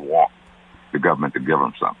everybody wants the government to give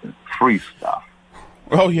them something, free stuff.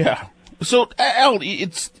 Oh yeah. So Al,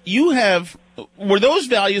 were those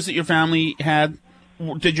values that your family had?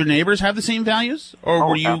 Did your neighbors have the same values, or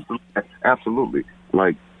were you? Absolutely.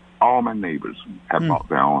 Like all my neighbors have bought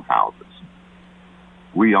their own houses.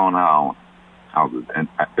 We own our own houses, and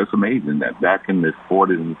it's amazing that back in the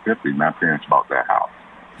 40s and 50s, my parents bought their house.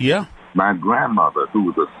 Yeah. My grandmother, who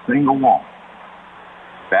was a single woman,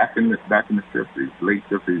 back in the 50s, late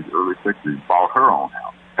 50s, early 60s, bought her own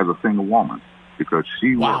house as a single woman because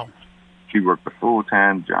she worked a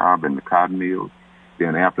full-time job in the cotton mills.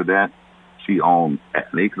 Then after that, she owned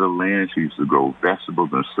an acre of land. She used to grow vegetables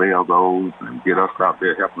and sell those and get us out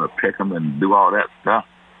there helping her pick them and do all that stuff.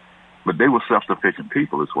 But they were self-sufficient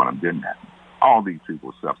people is what I'm getting at. All these people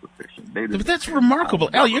were self-sufficient. But that's remarkable.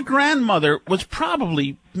 Al, your grandmother was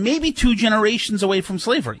probably maybe 2 generations away from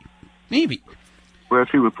slavery. Maybe. Well,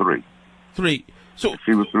 she was 3. 3. So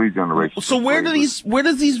she was 3 generations. So where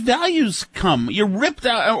does these values come? You're ripped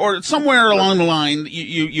out, or somewhere along the line,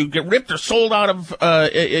 you get ripped or sold out of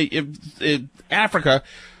Africa,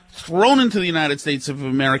 thrown into the United States of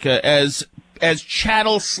America as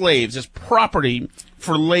chattel slaves, as property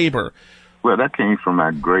for labor. Well, that came from my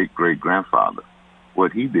great-great-grandfather.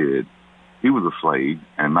 What he did, he was a slave,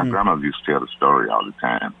 and my grandmother used to tell the story all the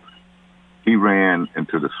time. He ran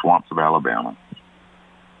into the swamps of Alabama,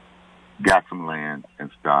 got some land, and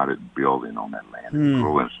started building on that land and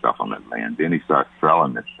growing stuff on that land. Then he started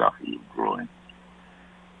selling the stuff he was growing.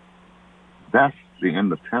 That's the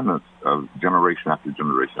independence of generation after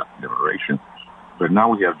generation after generation. But now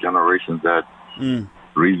we have generations that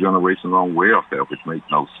 3 generations on welfare, which makes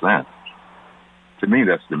no sense. To me,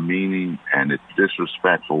 that's the meaning, and it's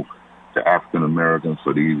disrespectful to African Americans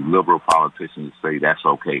for these liberal politicians to say that's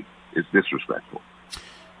okay. It's disrespectful.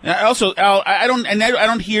 Also, Al, I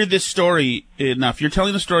don't hear this story enough. You're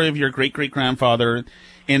telling the story of your great-great-grandfather,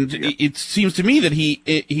 and it seems to me that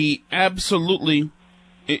he absolutely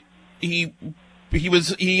he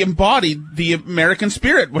embodied the American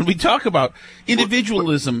spirit when we talk about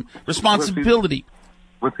individualism, responsibility.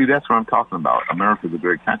 Well, see, that's what I'm talking about. America's a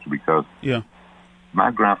great country because my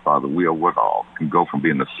grandfather, Will Woodall, can go from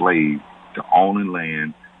being a slave to owning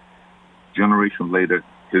land. Generation later,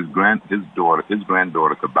 his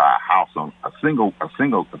granddaughter could buy a house on a single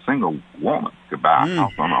woman could buy a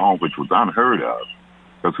house on her own, which was unheard of.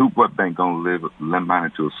 Because what bank gonna lend money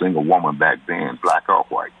to a single woman back then, black or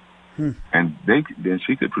white? And then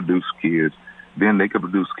she could produce kids. Then they could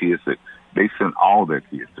produce kids that they sent all their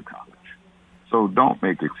kids to college. So don't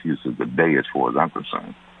make excuses today as far as I'm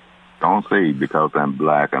concerned. Don't say because I'm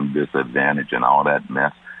black I'm disadvantaged and all that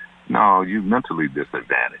mess. No, you're mentally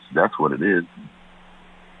disadvantaged. That's what it is.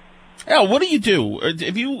 Al, what do you do?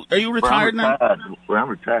 Are you retired now? Well, I'm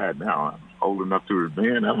retired now. I'm old enough to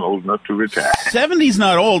remain. I'm old enough to retire. 70's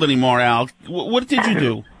not old anymore, Al. What did you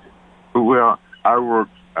do? Well, I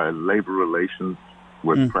worked labor relations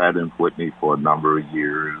with Pratt & Whitney for a number of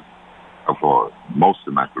years. For most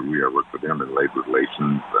of my career, I worked for them in labor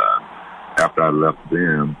relations. After I left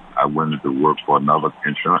them, I went to work for another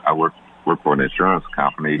insurance. I worked for an insurance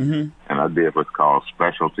company, and I did what's called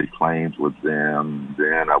specialty claims with them.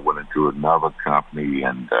 Then I went into another company,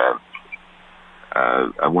 and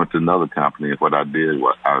I went to another company. And what I did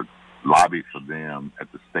was I lobbied for them at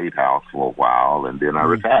the State House for a while, and then I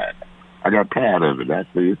retired. I got tired of it.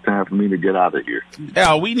 Actually, it's time for me to get out of here.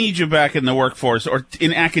 Al, we need you back in the workforce or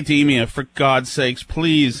in academia, for God's sakes,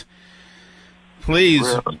 please. Please.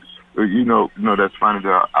 Well, you know, that's funny.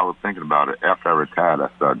 I was thinking about it. After I retired,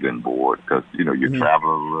 I started getting bored because, you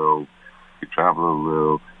travel a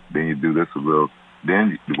little, then you do this a little.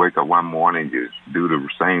 Then you wake up one morning, you do the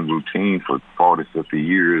same routine for 40, 50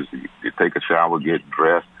 years. You take a shower, get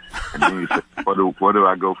dressed, and then you say, where do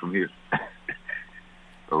I go from here?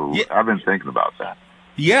 So I've been thinking about that.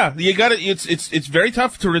 Yeah, you got it. It's very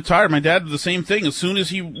tough to retire. My dad did the same thing. As soon as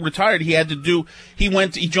he retired, he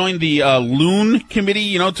joined the loon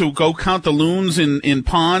committee, to go count the loons in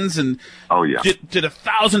ponds, and did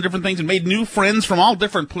 1,000 different things and made new friends from all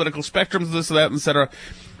different political spectrums, this, that, etc.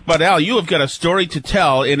 But Al, you have got a story to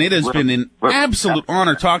tell, and it has been an absolute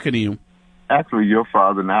honor talking to you. Actually, your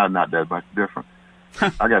father and I are not that much different.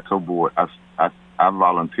 I got so bored. I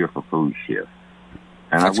volunteer for food shifts.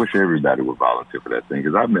 And I wish everybody would volunteer for that thing,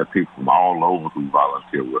 because I've met people from all over who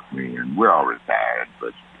volunteer with me, and we're all retired,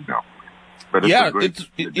 but But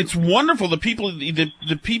it's wonderful. The people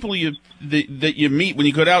that you meet when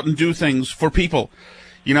you go out and do things for people.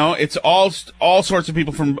 You know, it's all sorts of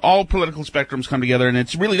people from all political spectrums come together, and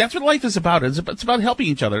it's really, that's what life is about. It's about helping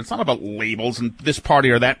each other. It's not about labels and this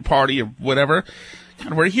party or that party or whatever.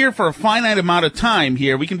 God, we're here for a finite amount of time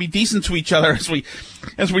here. We can be decent to each other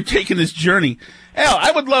as we're taking this journey. Al,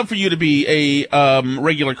 I would love for you to be a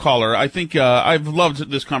regular caller. I think I've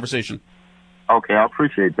loved this conversation. Okay, I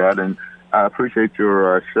appreciate that, and I appreciate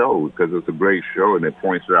your show, because it's a great show, and it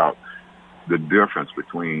points out the difference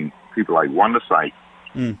between people like Wanda Sykes,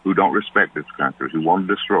 who don't respect this country, who want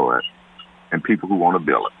to destroy it, and people who want to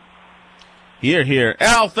build it. Here, here.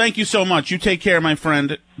 Al, thank you so much. You take care, my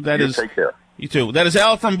friend. Take care. You too. That is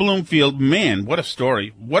Al from Bloomfield. Man, what a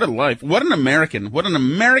story. What a life. What an American. What an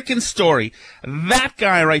American story. That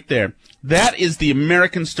guy right there. That is the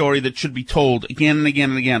American story that should be told again and again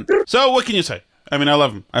and again. So what can you say? I mean, I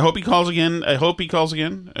love him. I hope he calls again.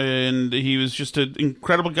 And he was just an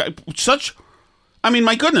incredible guy. I mean,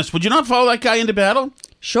 my goodness, would you not follow that guy into battle?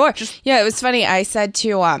 Sure. Yeah, it was funny. I said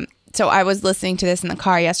to, so I was listening to this in the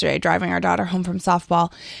car yesterday, driving our daughter home from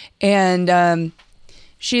softball. And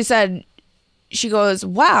she said, she goes,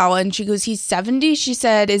 wow. And she goes, he's 70. She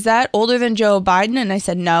said, is that older than Joe Biden? And I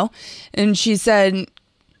said, no. And she said,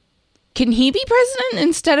 can he be president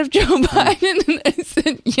instead of Joe Biden? And I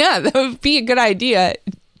said, yeah, that would be a good idea.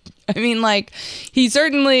 I mean, like, he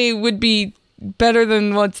certainly would be better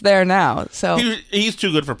than what's there now. So he's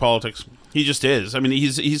too good for politics. He just is. I mean,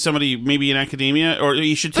 he's somebody maybe in academia, or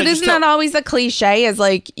he should. But isn't that always a cliche? Is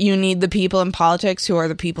like you need the people in politics who are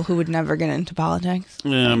the people who would never get into politics.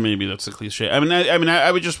 Yeah, maybe that's a cliche.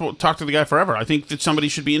 I would just talk to the guy forever. I think that somebody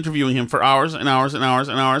should be interviewing him for hours and hours and hours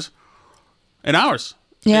and hours and hours.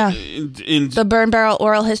 Yeah, the Burn Barrel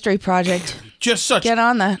Oral History Project. Get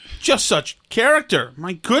on that. Just such character.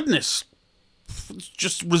 My goodness.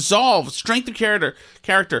 Just resolve, strength of character.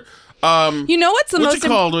 You know what's it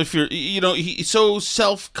called? If you're, he's so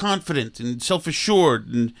self-confident and self-assured,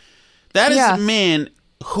 and that is a man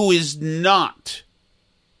who is not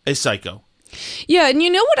a psycho. Yeah, and you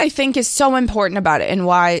know what I think is so important about it, and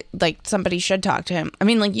why somebody should talk to him. I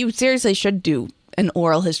mean, you seriously should do an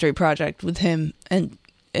oral history project with him and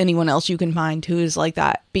anyone else you can find who is like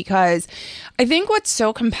that, because I think what's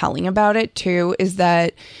so compelling about it too is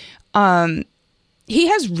that he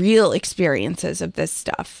has real experiences of this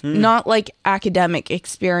stuff, not like academic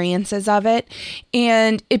experiences of it.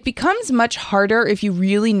 And it becomes much harder if you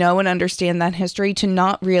really know and understand that history to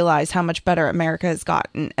not realize how much better America has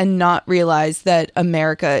gotten, and not realize that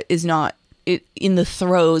America is not in the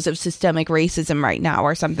throes of systemic racism right now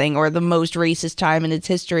or something, or the most racist time in its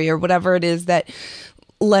history, or whatever it is that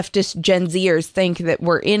leftist Gen Zers think that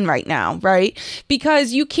we're in right now, right?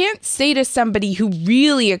 Because you can't say to somebody who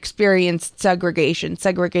really experienced segregation,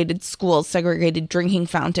 segregated schools, segregated drinking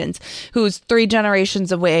fountains, who's 3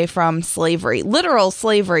 generations away from slavery, literal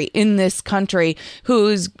slavery in this country,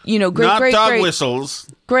 whose, great whistles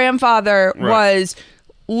grandfather was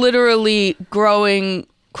literally growing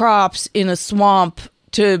crops in a swamp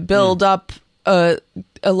to build up a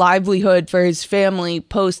livelihood for his family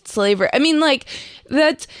post-slavery. I mean,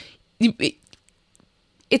 that's,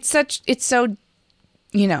 it's so,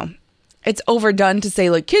 it's overdone to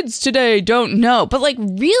say, kids today don't know. But,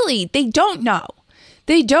 really, they don't know.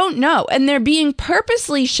 They don't know. And they're being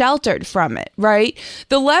purposely sheltered from it, right?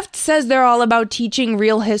 The left says they're all about teaching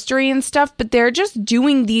real history and stuff, but they're just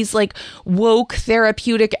doing these, woke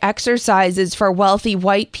therapeutic exercises for wealthy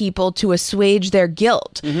white people to assuage their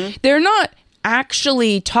guilt. Mm-hmm. They're not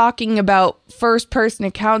actually talking about first-person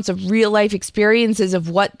accounts of real-life experiences of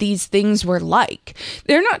what these things were like.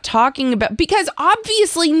 They're not talking about, because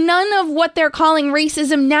obviously none of what they're calling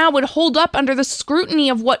racism now would hold up under the scrutiny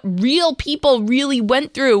of what real people really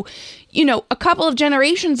went through, a couple of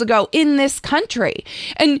generations ago in this country.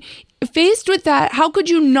 And faced with that, how could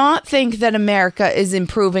you not think that America is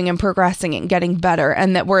improving and progressing and getting better,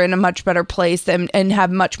 and that we're in a much better place and have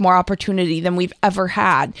much more opportunity than we've ever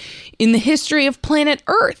had in the history of planet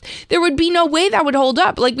Earth? There would be no way that would hold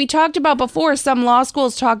up. Like we talked about before, some law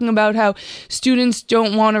schools talking about how students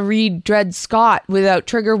don't want to read Dred Scott without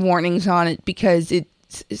trigger warnings on it because it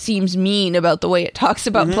seems mean about the way it talks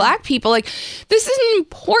about black people. This is an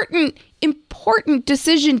important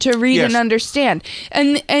decision to read and understand,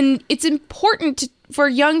 and it's important for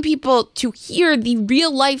young people to hear the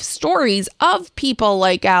real life stories of people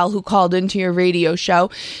like Al, who called into your radio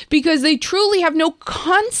show, because they truly have no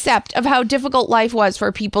concept of how difficult life was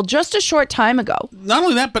for people just a short time ago. Not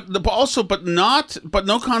only that, but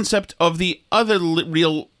no concept of the other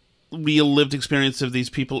real lived experience of these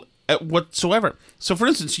people whatsoever. So, for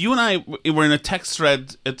instance, you and I were in a text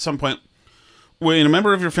thread at some point when a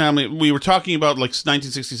member of your family, we were talking about like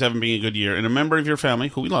 1967 being a good year, and a member of your family,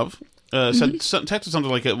 who we love, texted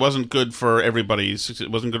something like it wasn't good for everybody, it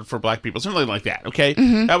wasn't good for black people, something like that. Okay,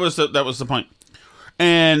 that was the point,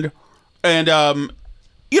 and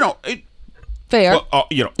fair. Well,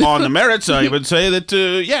 on the merits, I would say that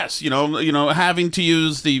yes, having to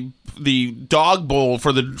use the dog bowl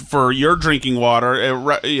for your drinking water,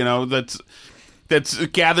 that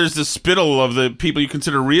gathers the spittle of the people you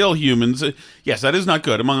consider real humans. Yes, that is not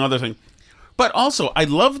good, among other things. But also, I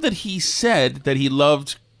love that he said that he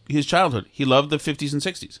loved his childhood. He loved the 50s and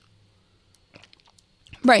 60s.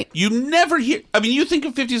 Right. You never hear... I mean, you think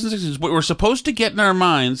of 50s and 60s, what we're supposed to get in our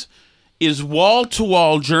minds is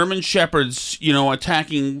wall-to-wall German shepherds,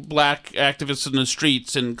 attacking black activists in the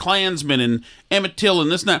streets, and Klansmen, and Emmett Till,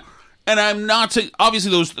 and this and that. And I'm not saying...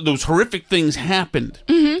 Obviously, those horrific things happened.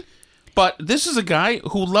 Mm-hmm. But this is a guy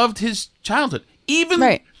who loved his childhood,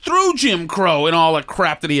 even through Jim Crow and all the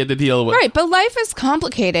crap that he had to deal with. Right, but life is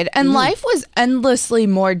complicated, and life was endlessly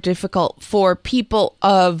more difficult for people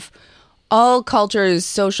of all cultures,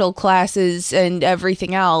 social classes, and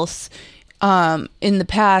everything else in the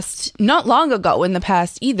past, not long ago in the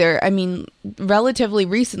past either. I mean, relatively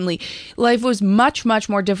recently, life was much, much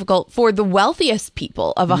more difficult for the wealthiest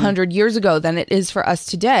people of 100 years ago than it is for us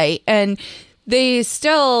today. And they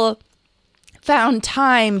still found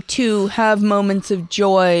time to have moments of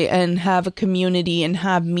joy and have a community and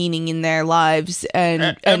have meaning in their lives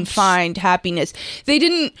and find happiness. They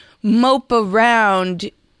didn't mope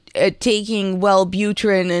around taking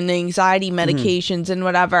Wellbutrin and anxiety medications and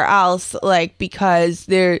whatever else, because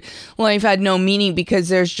their life had no meaning because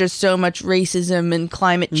there's just so much racism and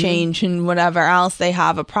climate change and whatever else they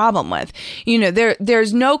have a problem with.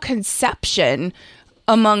 There's no conception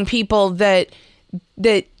among people that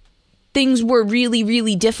things were really,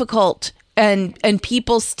 really difficult and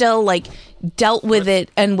people still dealt with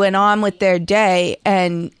it and went on with their day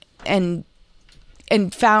and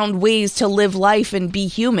found ways to live life and be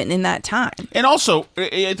human in that time. And also,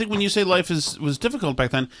 I think when you say life was difficult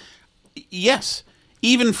back then, yes,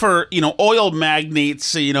 even for, oil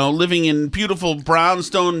magnates, living in beautiful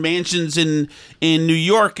brownstone mansions in New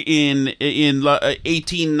York in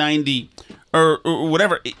 1890 or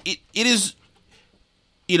whatever, it is,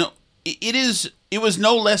 it was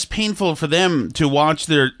no less painful for them to watch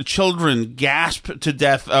their children gasp to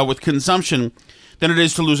death with consumption than it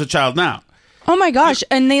is to lose a child now. Oh my gosh,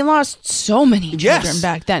 and they lost so many children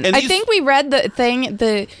back then. I think we read the thing,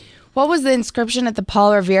 what was the inscription at the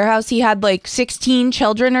Paul Revere house? He had 16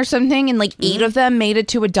 children or something, and 8 of them made it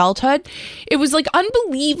to adulthood. It was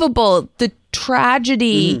unbelievable, the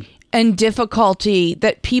tragedy and difficulty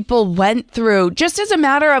that people went through just as a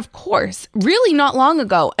matter of course, really not long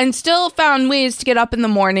ago, and still found ways to get up in the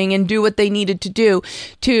morning and do what they needed to do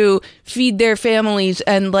to feed their families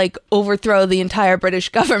and overthrow the entire British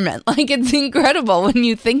government. It's incredible when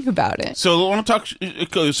you think about it. So I want to talk.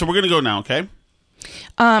 So we're going to go now, okay?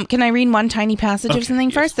 Can I read one tiny passage of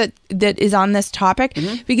something first that is on this topic?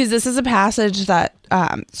 Because this is a passage that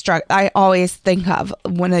I always think of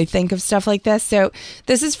when I think of stuff like this. So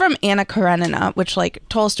this is from Anna Karenina, which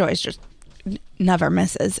Tolstoy's just never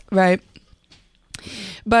misses, right?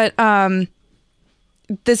 But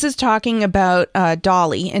this is talking about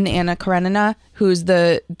Dolly in Anna Karenina, who's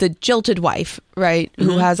the jilted wife, right?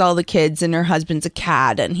 Who has all the kids and her husband's a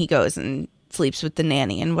cad and he goes and sleeps with the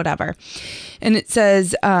nanny and whatever. And it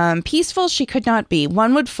says, peaceful she could not be.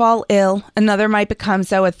 One would fall ill, another might become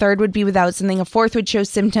so, a third would be without something, a fourth would show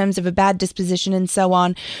symptoms of a bad disposition, and so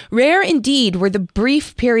on. Rare indeed were the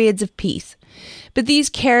brief periods of peace. But these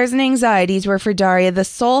cares and anxieties were for Daria the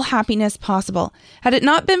sole happiness possible. Had it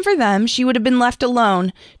not been for them, she would have been left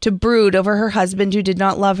alone to brood over her husband who did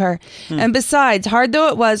not love her. And besides, hard though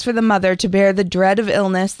it was for the mother to bear the dread of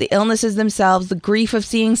illness, the illnesses themselves, the grief of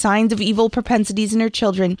seeing signs of evil propensities in her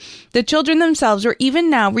children, the children themselves were even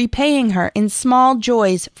now repaying her in small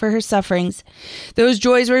joys for her sufferings. Those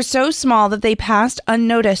joys were so small that they passed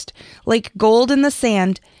unnoticed, like gold in the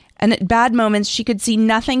sand, and at bad moments she could see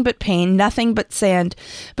nothing but pain, nothing but sand.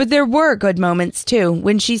 But there were good moments, too,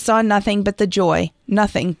 when she saw nothing but the joy,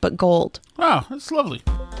 nothing but gold. Wow, that's lovely.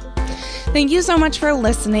 Thank you so much for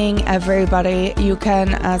listening, everybody. You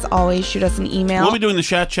can, as always, shoot us an email. We'll be doing the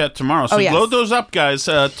chat tomorrow, so load those up, guys,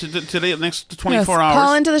 today, next 24 hours.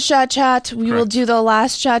 Call into the chat. We will do the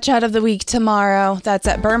last chat of the week tomorrow. That's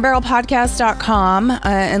at burnbarrelpodcast.com,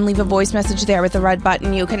 and leave a voice message there with the red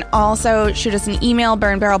button. You can also shoot us an email,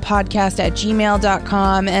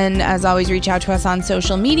 burnbarrelpodcast@gmail.com, and as always, reach out to us on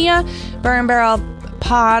social media, Burn Barrel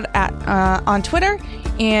Pod on Twitter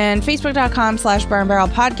and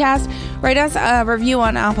Facebook.com/BurnBarrelPodcast. Write us a review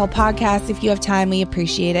on Apple Podcasts if you have time. We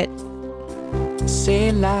appreciate it.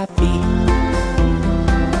 C'est la vie.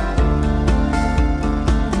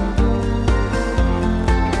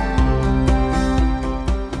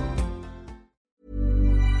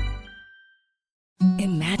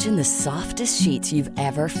 Imagine the softest sheets you've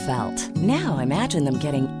ever felt. Now imagine them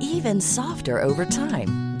getting even softer over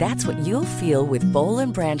time. That's what you'll feel with Boll &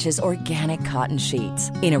 Branch's organic cotton sheets.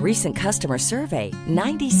 In a recent customer survey,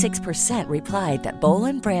 96% replied that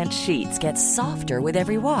Boll & Branch sheets get softer with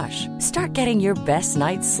every wash. Start getting your best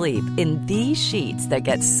night's sleep in these sheets that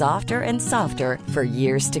get softer and softer for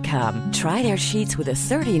years to come. Try their sheets with a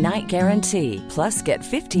 30-night guarantee. Plus, get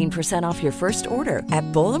 15% off your first order at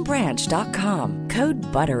BollandBranch.com. Code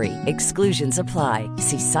BUTTERY. Exclusions apply.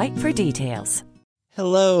 See site for details.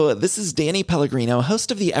 Hello, this is Danny Pellegrino,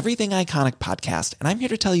 host of the Everything Iconic podcast, and I'm here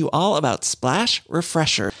to tell you all about Splash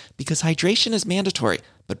Refresher, because hydration is mandatory,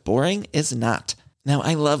 but boring is not. Now,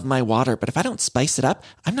 I love my water, but if I don't spice it up,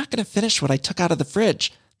 I'm not going to finish what I took out of the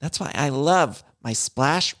fridge. That's why I love my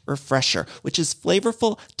Splash Refresher, which is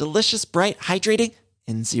flavorful, delicious, bright, hydrating,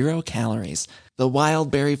 and 0 calories. The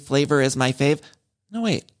wild berry flavor is my fave. No,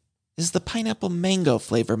 wait. Is the pineapple mango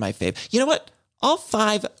flavor my fave? You know what? All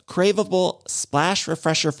 5 craveable Splash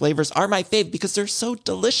Refresher flavors are my fave because they're so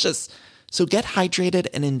delicious. So get hydrated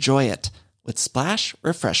and enjoy it with Splash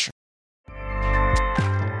Refresher.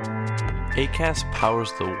 Acast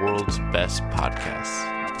powers the world's best podcasts.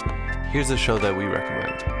 Here's a show that we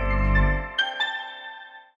recommend.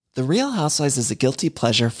 The Real Housewives is a guilty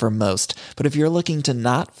pleasure for most, but if you're looking to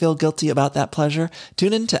not feel guilty about that pleasure,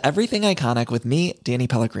 tune in to Everything Iconic with me, Danny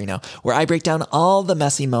Pellegrino, where I break down all the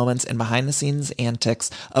messy moments and behind-the-scenes antics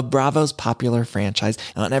of Bravo's popular franchise.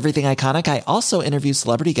 And on Everything Iconic, I also interview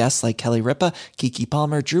celebrity guests like Kelly Ripa, Keke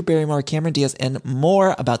Palmer, Drew Barrymore, Cameron Diaz, and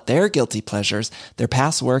more about their guilty pleasures, their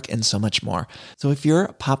past work, and so much more. So if you're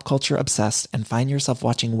pop culture obsessed and find yourself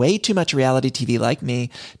watching way too much reality TV like me,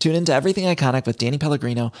 tune in to Everything Iconic with Danny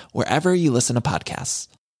Pellegrino, wherever you listen to podcasts.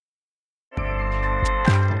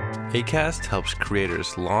 Acast helps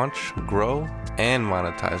creators launch, grow, and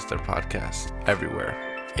monetize their podcasts everywhere.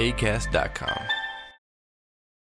 Acast.com.